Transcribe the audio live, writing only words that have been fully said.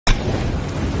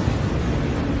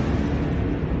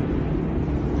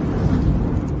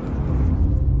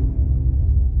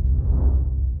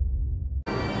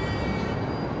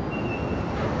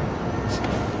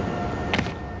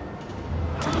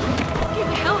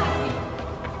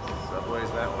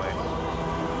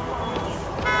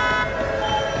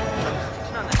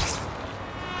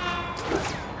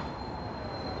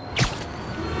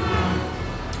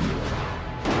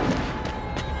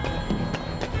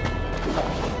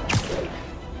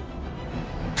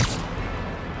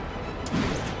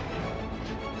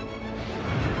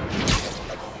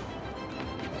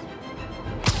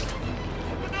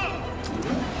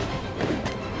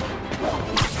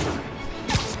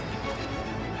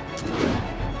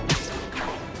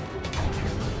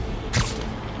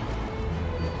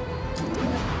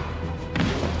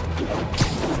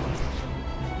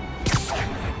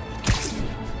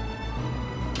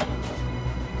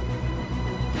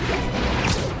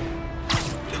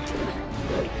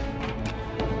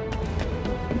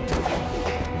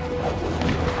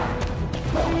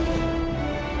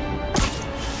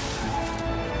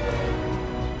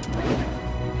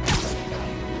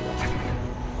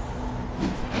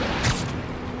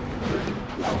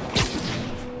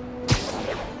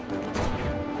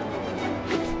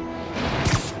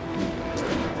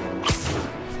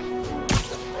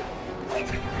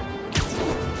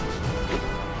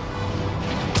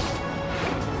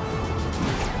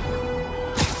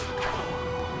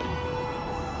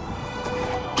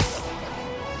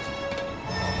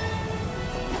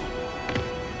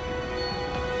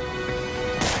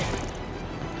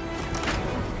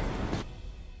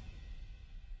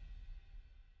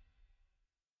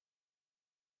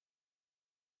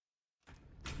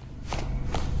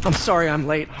I'm sorry I'm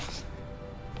late.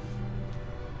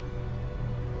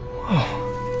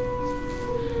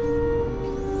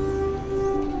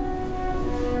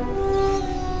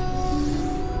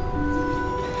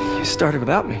 You started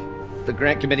without me. The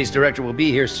grant committee's director will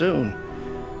be here soon.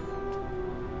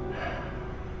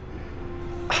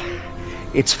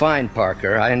 It's fine,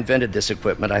 Parker. I invented this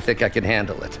equipment. I think I can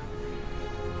handle it.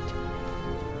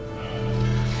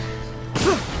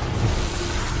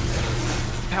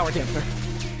 Power damper.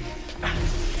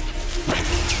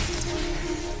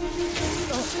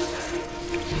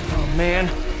 Oh, man.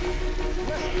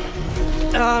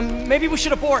 Maybe we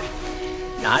should abort.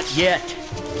 Not yet.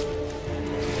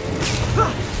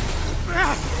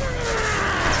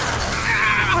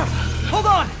 Hold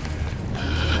on!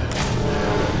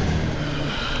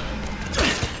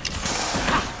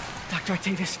 Dr.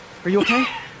 Octavius, are you okay?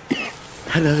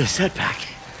 Another setback.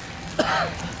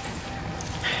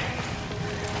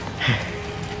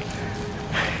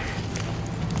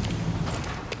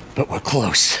 But we're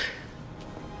close.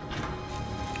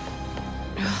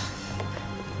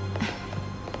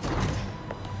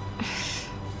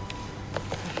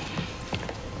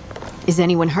 Is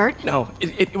anyone hurt? No,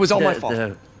 it was all my fault.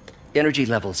 The energy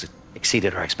levels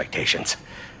exceeded our expectations.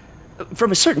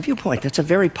 From a certain viewpoint, that's a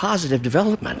very positive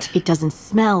development. It doesn't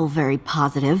smell very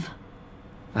positive.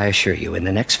 I assure you, in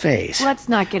the next phase... Let's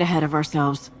not get ahead of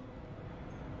ourselves.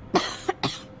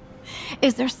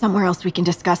 Is there somewhere else we can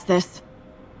discuss this?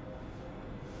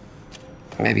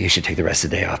 Maybe you should take the rest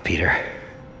of the day off, Peter.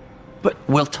 But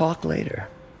we'll talk later.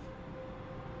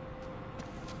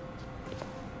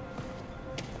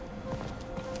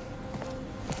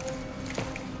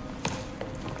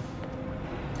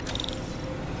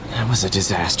 That was a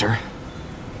disaster.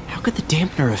 How could the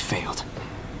dampener have failed?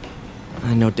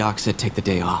 I know Doc said take the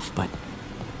day off, but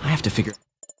I have to figure...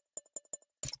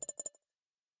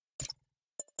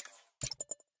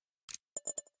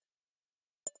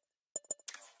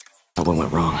 out what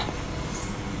went wrong.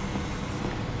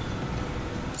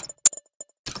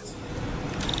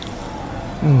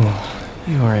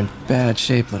 Ooh, you are in bad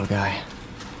shape, little guy.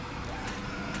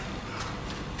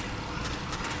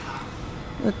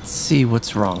 Let's see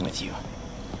what's wrong with you.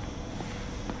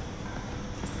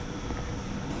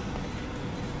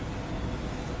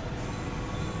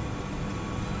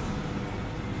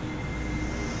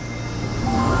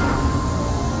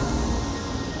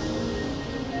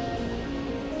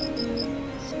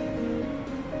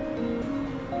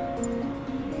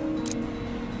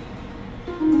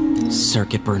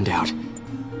 Circuit burned out.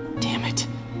 Damn it.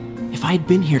 If I had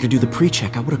been here to do the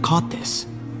pre-check, I would have caught this.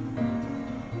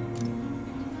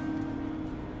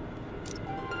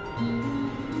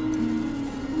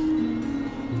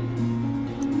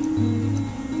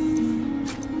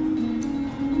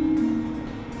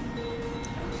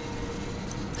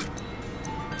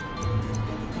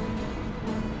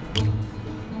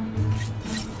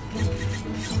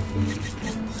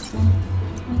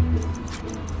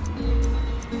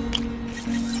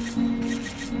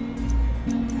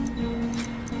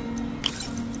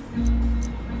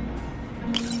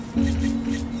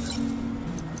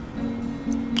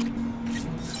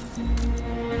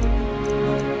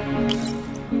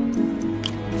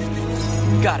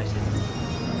 Got it.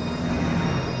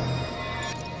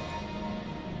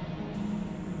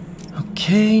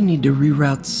 Okay, need to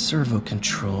reroute servo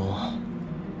control.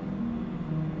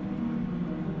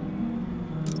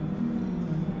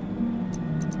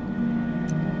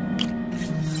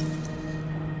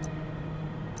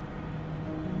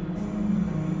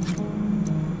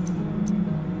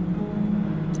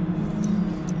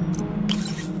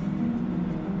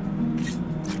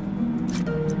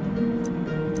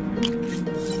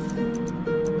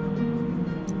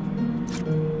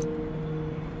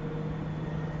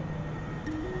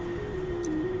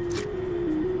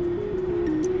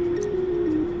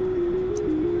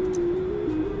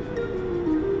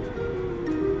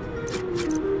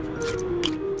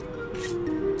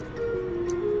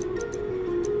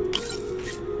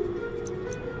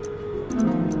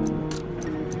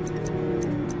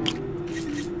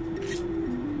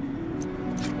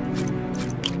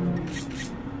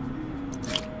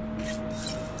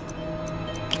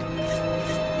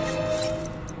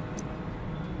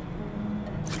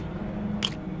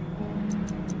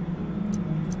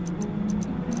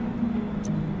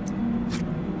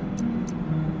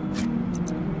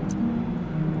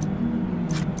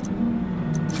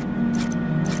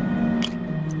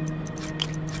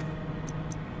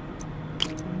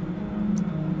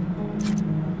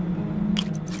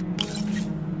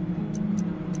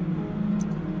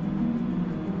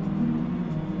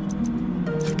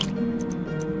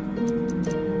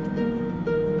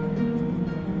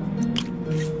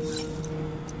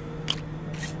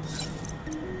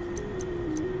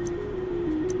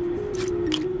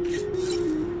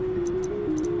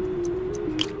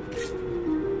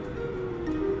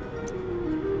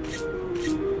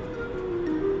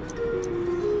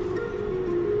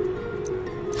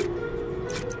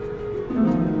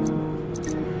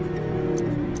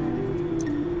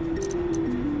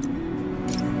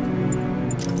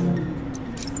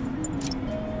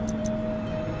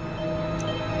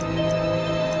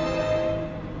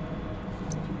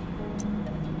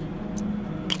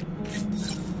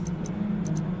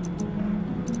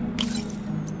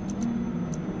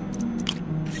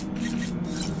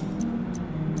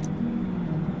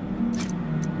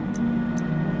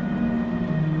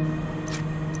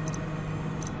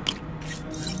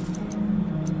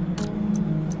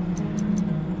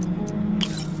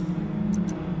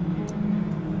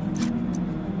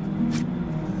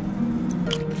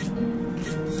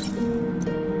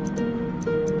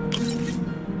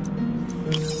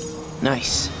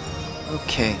 Nice.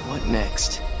 Okay, what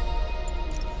next?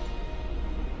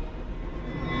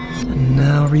 And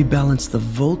now rebalance the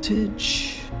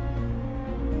voltage.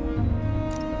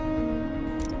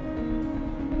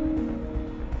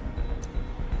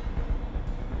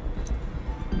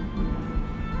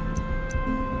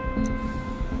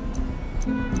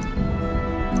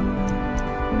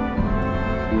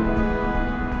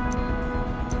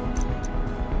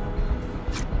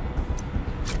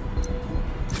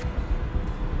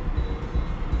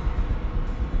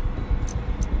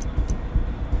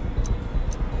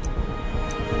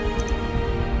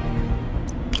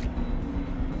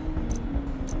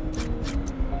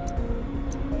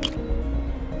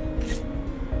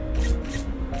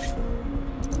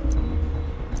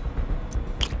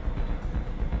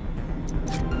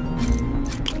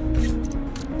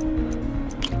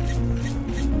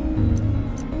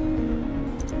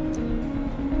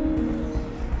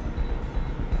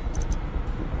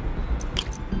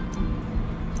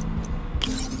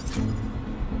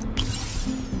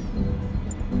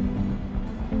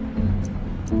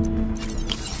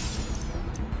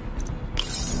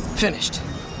 Finished.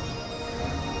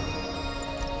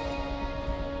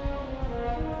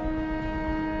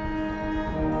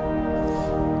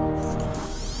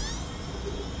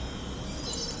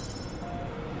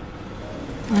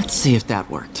 Let's see if that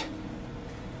worked.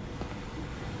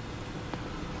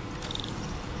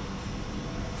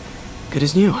 Good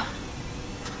as new.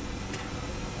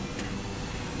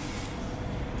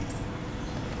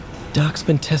 Doc's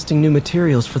been testing new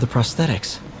materials for the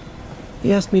prosthetics.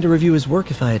 He asked me to review his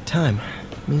work if I had time.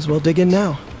 May as well dig in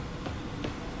now.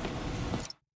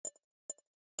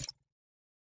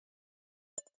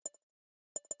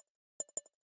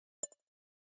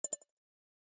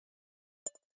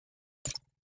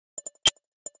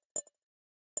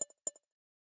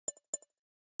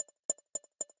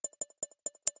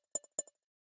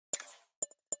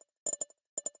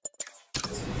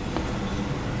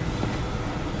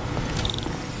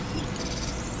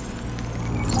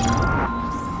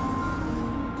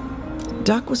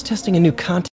 Doc was testing a new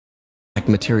contact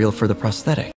material for the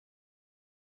prosthetic.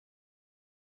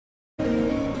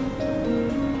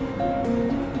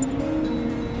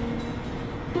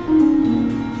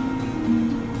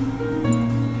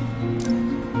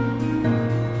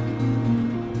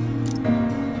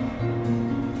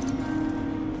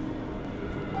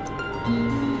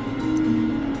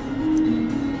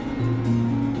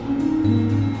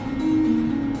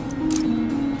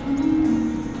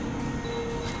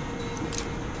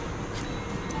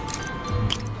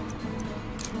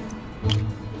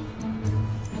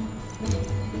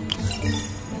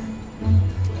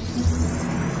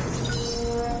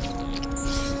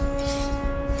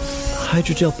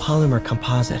 Hydrogel polymer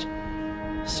composite.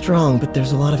 Strong, but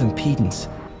there's a lot of impedance.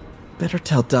 Better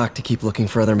tell Doc to keep looking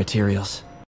for other materials.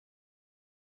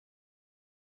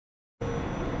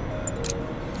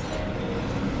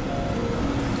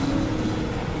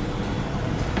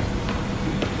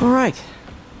 Alright.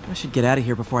 I should get out of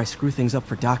here before I screw things up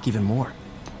for Doc even more.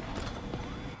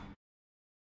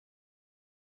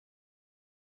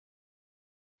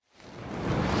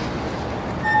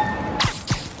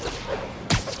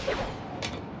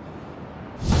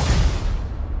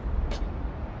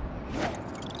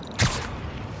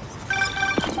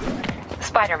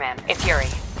 Spider-Man, it's Yuri.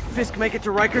 Fisk make it to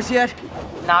Rikers yet?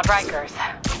 Not Rikers.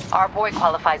 Our boy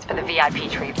qualifies for the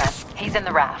VIP treatment. He's in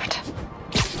the raft.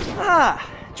 Ah,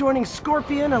 joining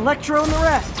Scorpion, Electro, and the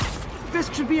rest.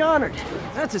 Fisk should be honored.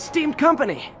 That's esteemed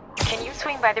company. Can you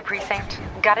swing by the precinct?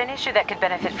 Got an issue that could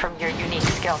benefit from your unique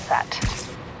skill set.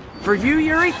 For you,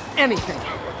 Yuri, anything.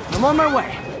 I'm on my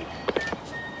way.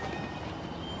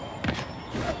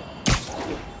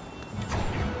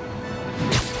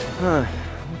 Huh.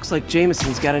 Looks like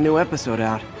Jameson's got a new episode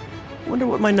out. Wonder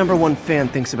what my #1 fan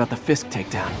thinks about the Fisk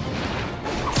takedown.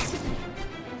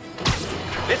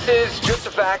 This is Just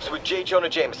the Facts with J. Jonah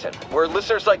Jameson, where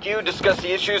listeners like you discuss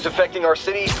the issues affecting our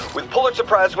city with Pulitzer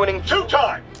Prize-winning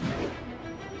two-time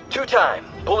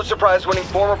Pulitzer Prize-winning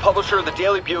former publisher of the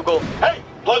Daily Bugle. Hey,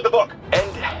 plug the book.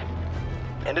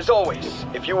 And as always,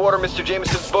 if you order Mr.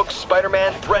 Jameson's book,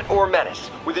 Spider-Man, Threat or Menace,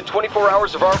 within 24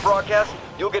 hours of our broadcast,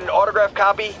 you'll get an autographed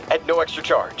copy at no extra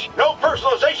charge. No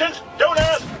personalizations, don't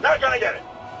ask, not gonna get it.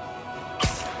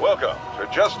 Welcome to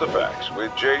Just the Facts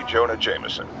with J. Jonah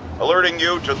Jameson, alerting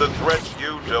you to the threats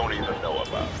you don't even know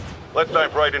about. Let's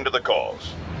dive right into the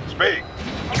calls. Speak.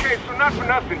 Okay, so not for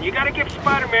nothing, you gotta give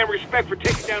Spider-Man respect for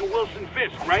taking down Wilson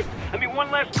Fisk, right? I mean,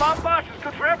 one less mob boss is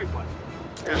good for everybody.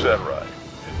 Is that right?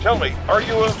 Tell me, are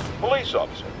you a police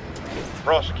officer?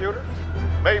 Prosecutor?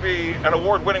 Maybe an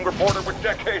award-winning reporter with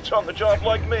decades on the job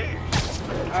like me?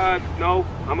 No,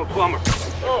 I'm a plumber.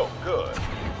 Oh, good.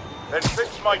 Then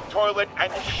fix my toilet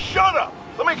and shut up!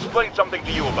 Let me explain something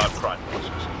to you about crime cases.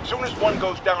 As soon as one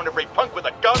goes down, every punk with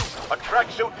a gun, a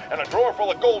tracksuit, and a drawer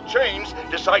full of gold chains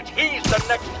decides he's the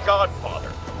next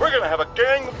godfather. We're gonna have a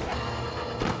gang...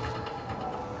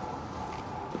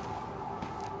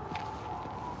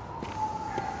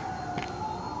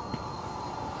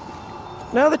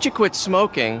 Now that you quit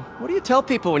smoking, what do you tell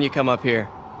people when you come up here?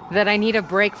 That I need a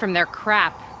break from their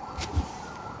crap.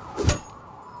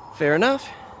 Fair enough.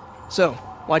 So,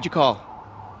 why'd you call?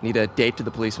 Need a date to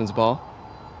the policeman's ball?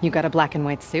 You got a black and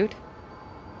white suit?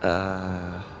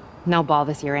 No ball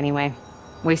this year anyway.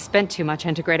 We spent too much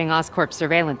integrating Oscorp's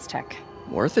surveillance tech.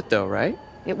 Worth it though, right?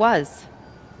 It was.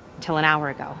 Until an hour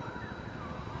ago.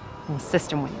 The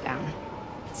system went down.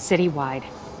 Citywide.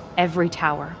 Every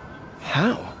tower.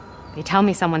 How? They tell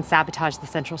me someone sabotaged the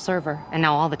central server, and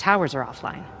now all the towers are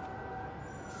offline.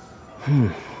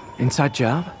 Inside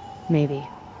job? Maybe.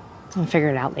 I'll figure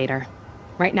it out later.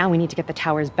 Right now we need to get the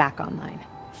towers back online.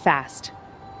 Fast.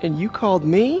 And you called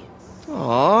me?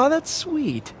 Aw, that's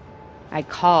sweet. I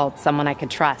called someone I could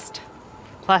trust.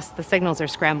 Plus, the signals are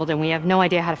scrambled and we have no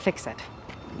idea how to fix it.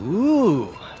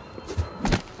 Ooh.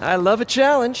 I love a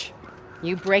challenge.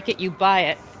 You break it, you buy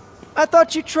it. I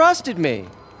thought you trusted me.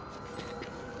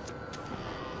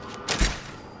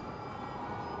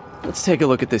 Let's take a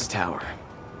look at this tower.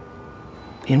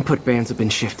 Input bands have been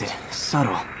shifted.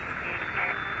 Subtle.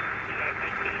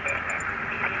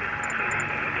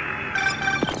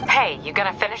 Hey, you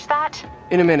gonna finish that?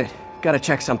 In a minute. Gotta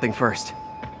check something first.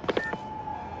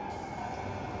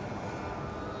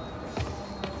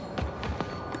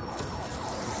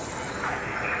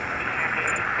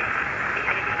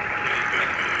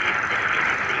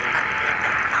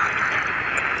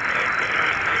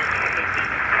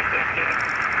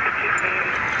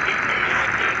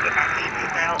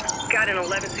 Got an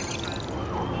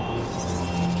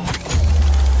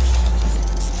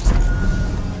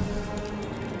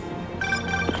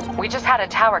 1165. We just had a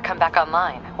tower come back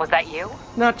online. Was that you?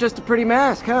 Not just a pretty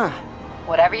mask, huh?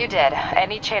 Whatever you did,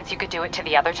 any chance you could do it to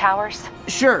the other towers?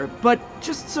 Sure, but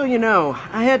just so you know,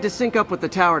 I had to sync up with the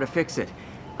tower to fix it.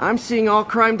 I'm seeing all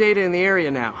crime data in the area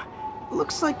now.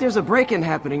 Looks like there's a break-in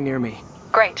happening near me.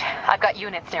 Great. I've got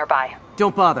units nearby.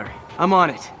 Don't bother. I'm on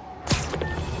it.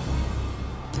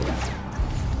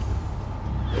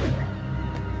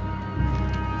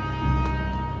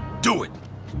 Do it!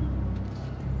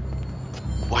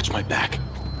 Watch my back.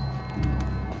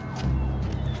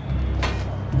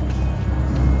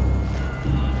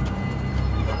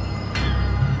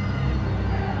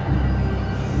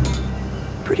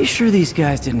 Pretty sure these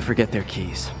guys didn't forget their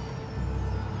keys.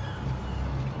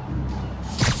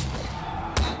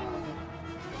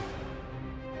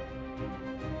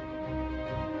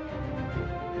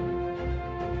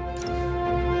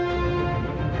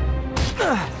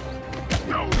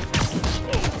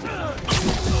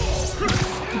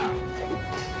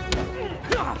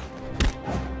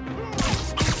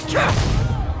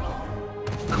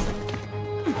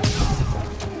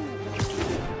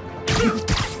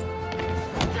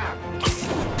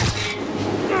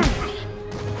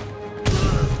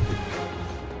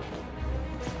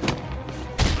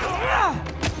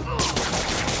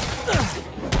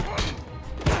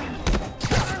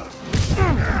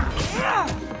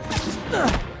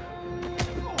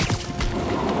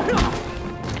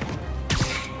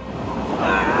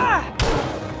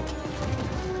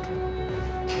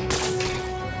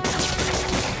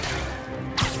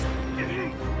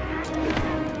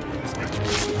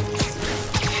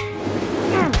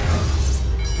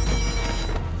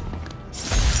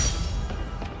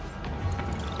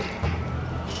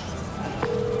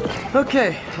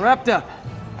 Okay, wrapped up.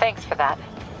 Thanks for that.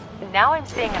 Now I'm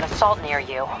seeing an assault near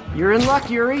you. You're in luck,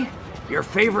 Yuri. Your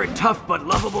favorite tough but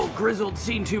lovable, grizzled,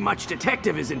 seen-too-much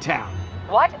detective is in town.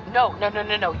 What? No.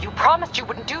 You promised you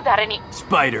wouldn't do that any—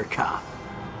 Spider Cop.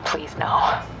 Please,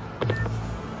 no.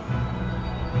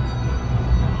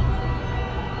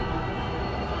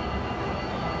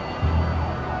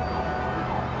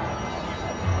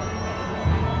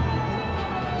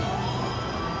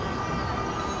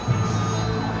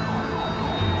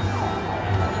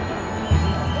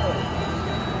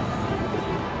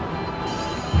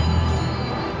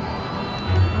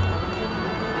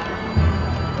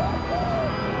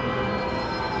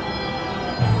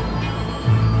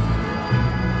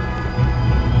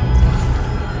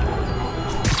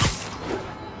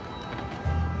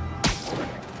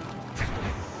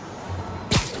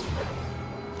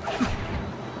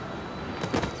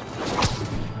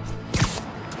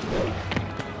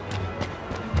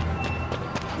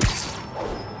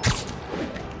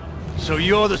 So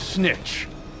you're the snitch.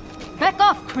 Back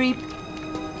off, creep.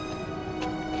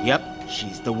 Yep,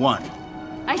 she's the one.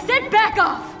 I said back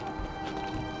off!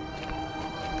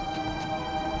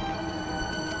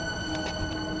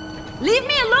 Leave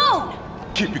me alone!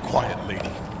 Keep it quiet, lady.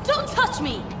 Don't touch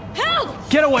me! Help!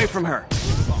 Get away from her!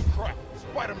 Oh, crap.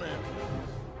 Spider-Man.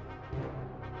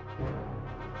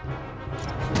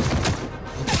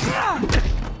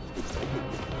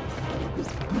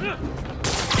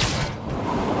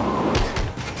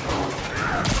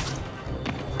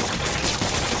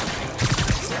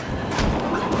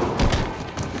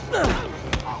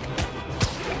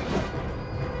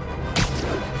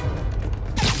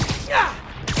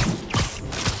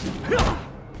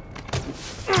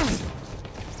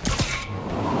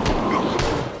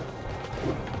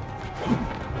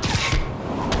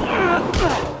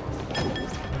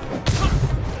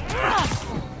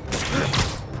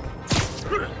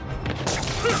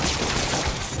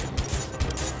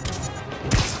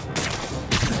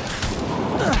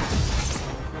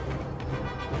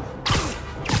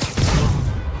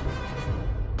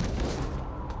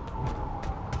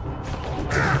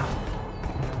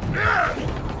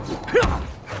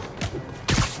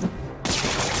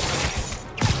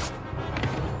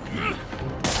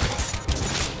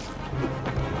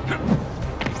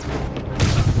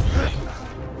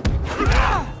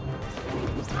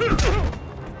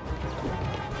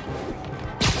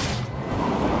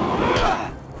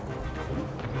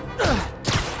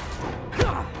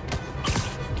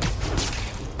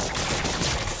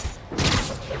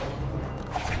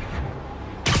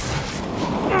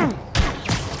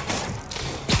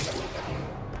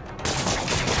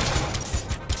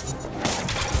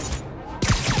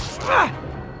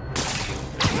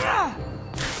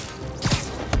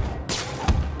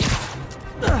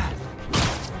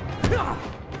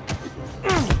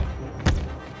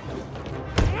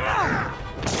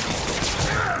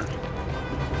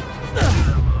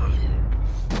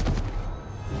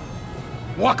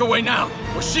 Walk away now,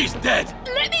 or she's dead!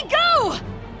 Let me go!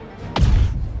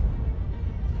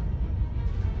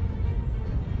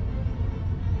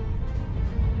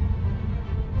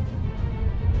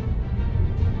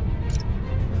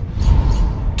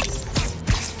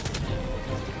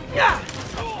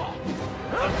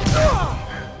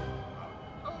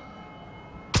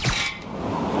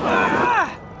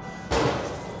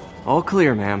 All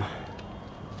clear, ma'am.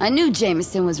 I knew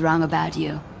Jameson was wrong about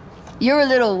you. You're a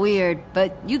little weird,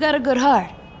 but you got a good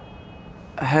heart.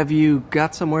 Have you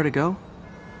got somewhere to go?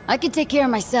 I can take care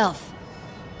of myself.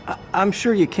 I'm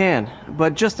sure you can,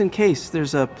 but just in case,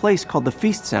 there's a place called the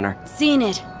Feast Center. Seen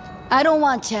it. I don't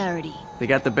want charity. They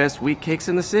got the best wheat cakes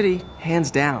in the city,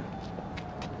 hands down.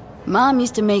 Mom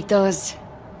used to make those.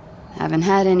 Haven't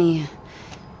had any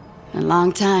in a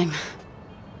long time.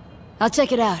 I'll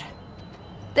check it out.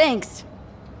 Thanks,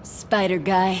 Spider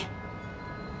Guy.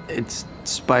 It's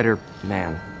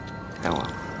Spider-Man. Oh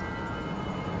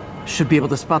well. Should be able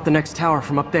to spot the next tower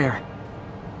from up there.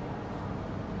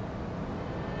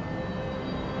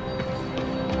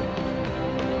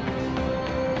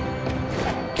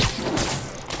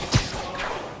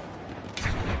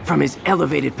 From his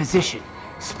elevated position,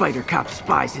 Spider Cop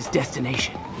spies his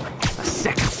destination. A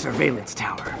second surveillance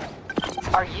tower.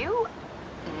 Are you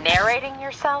narrating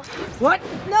yourself? What?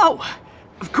 No!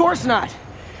 Of course not!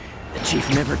 The chief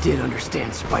never did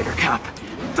understand Spider Cop.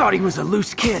 Thought he was a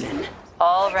loose cannon.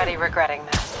 Already regretting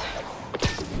this.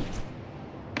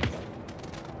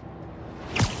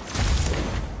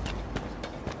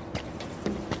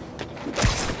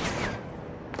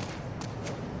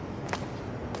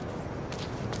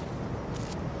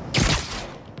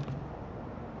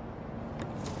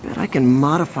 Bet I can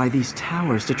modify these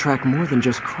towers to track more than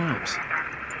just crimes.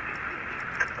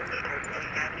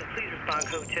 Please respond,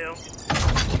 code 2.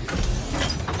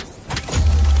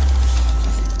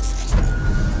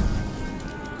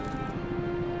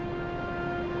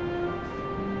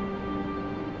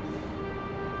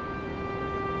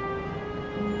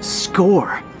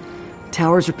 Score!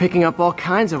 Towers are picking up all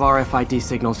kinds of RFID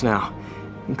signals now,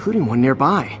 including one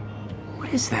nearby.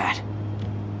 What is that?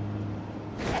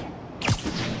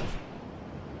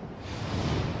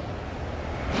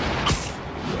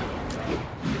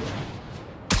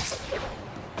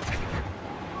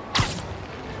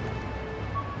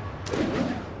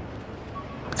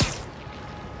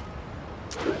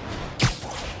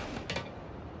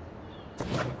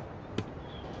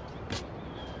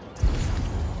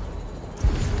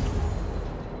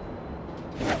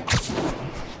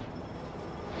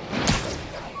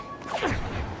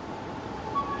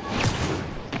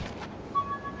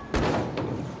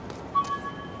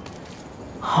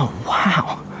 Oh,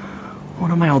 wow. One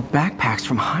of my old backpacks packs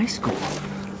from high school.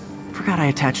 Forgot I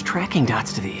attached tracking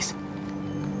dots to these.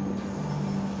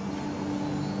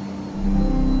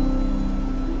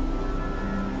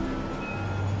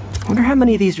 Wonder how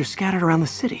many of these are scattered around the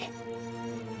city.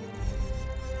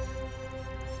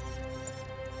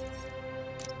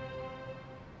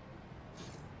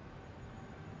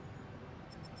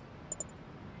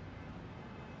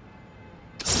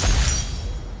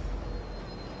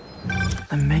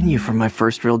 A menu from my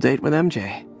first real date with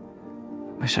MJ.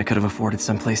 Wish I could have afforded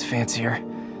someplace fancier,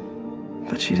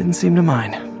 but she didn't seem to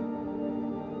mind.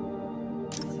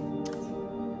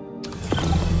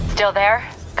 Still there?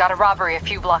 Got a robbery a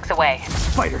few blocks away.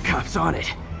 Spider Cop's on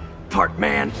it. Part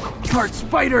man, part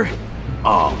spider,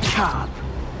 all cop.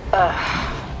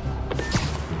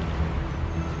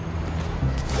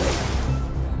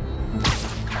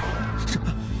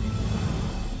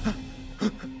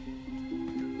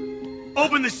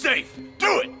 Open the safe!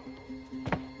 Do it!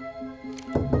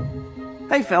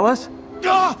 Hey, fellas.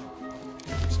 Ah!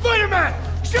 Spider-Man!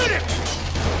 Shoot him!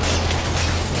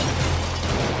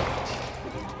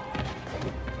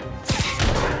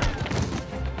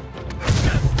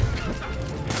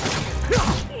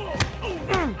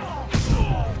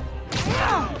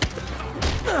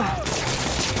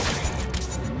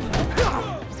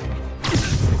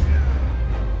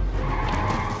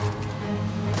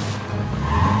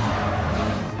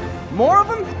 More of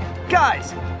them?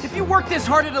 Guys, if you worked this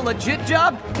hard at a legit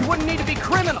job, you wouldn't need to be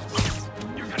criminals.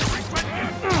 You're gonna regret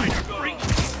this, Spider Freak!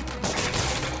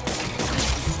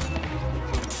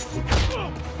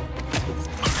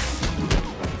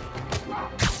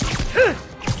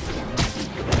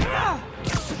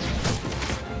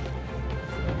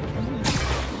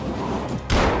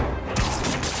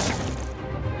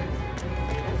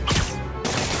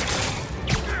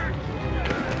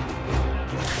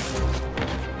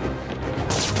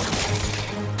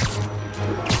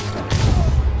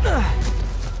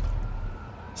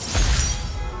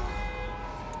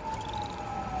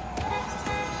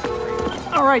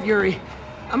 All right, Yuri.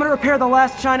 I'm gonna repair the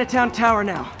last Chinatown tower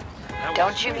now.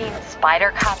 Don't you mean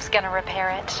Spider Cop's gonna repair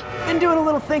it? Been doing a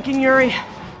little thinking, Yuri.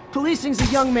 Policing's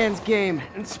a young man's game,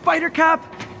 and Spider Cop,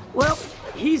 well,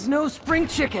 he's no spring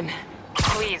chicken.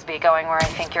 Please be going where I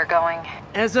think you're going.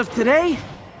 As of today,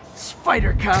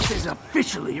 Spider Cop is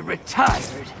officially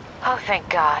retired. Oh, thank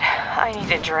God. I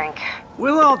need a drink.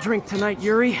 We'll all drink tonight,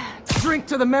 Yuri. Drink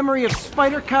to the memory of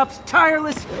Spider Cop's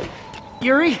tireless...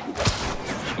 Yuri?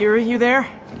 Yuri, you there?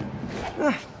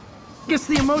 Guess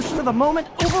the emotion of the moment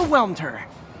overwhelmed her.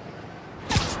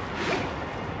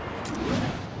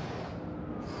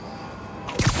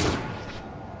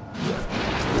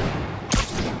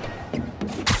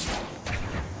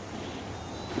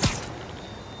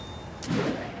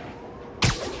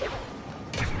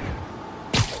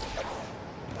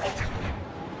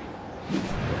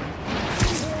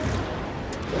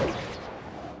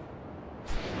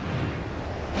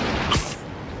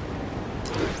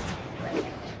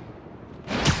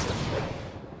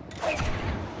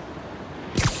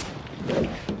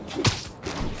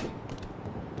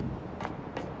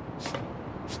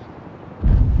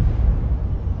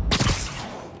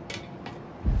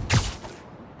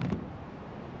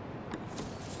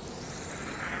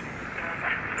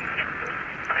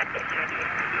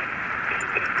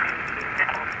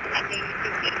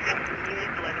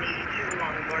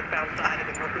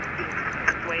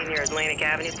 Atlantic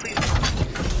Avenue, please.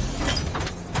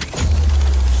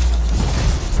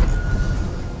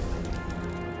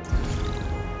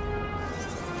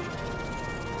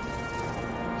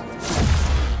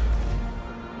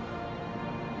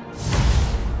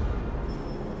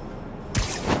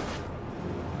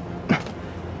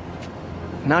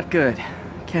 Not good.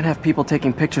 Can't have people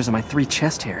taking pictures of my 3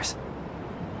 chest hairs.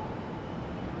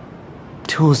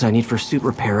 Tools I need for suit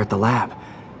repair at the lab.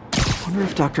 Wonder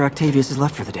if Dr. Octavius has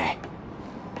left for the day.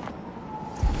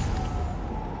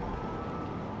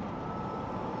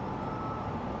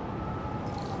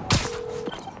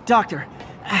 Doctor,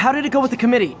 how did it go with the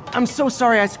committee? I'm so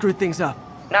sorry I screwed things up.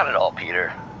 Not at all,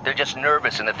 Peter. They're just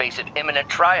nervous in the face of imminent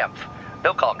triumph.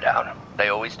 They'll calm down. They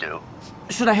always do.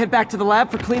 Should I head back to the lab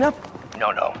for cleanup?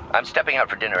 No. I'm stepping out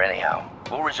for dinner anyhow.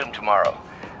 We'll resume tomorrow.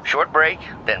 Short break,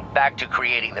 then back to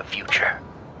creating the future.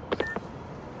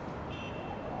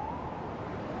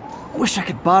 Wish I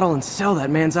could bottle and sell that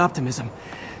man's optimism.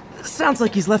 Sounds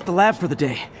like he's left the lab for the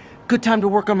day. Good time to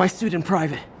work on my suit in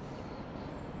private.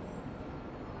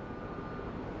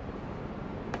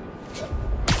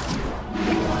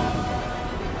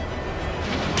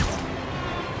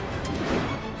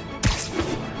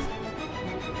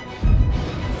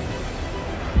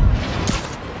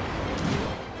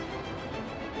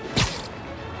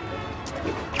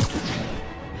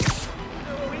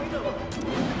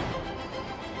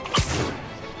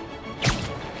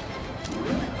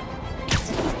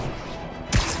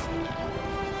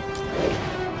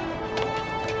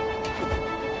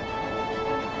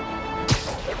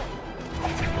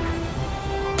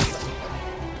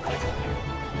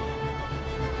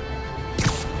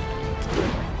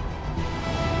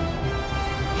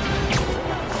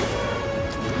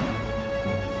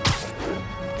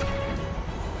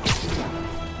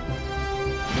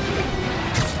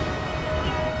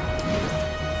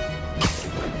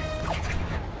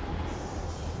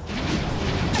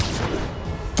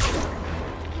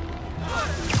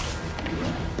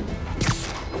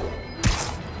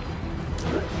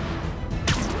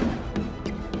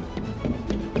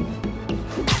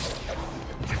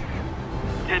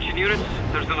 Attention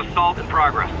units, there's an assault in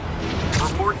progress.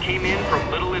 Report came in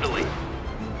from Little Italy.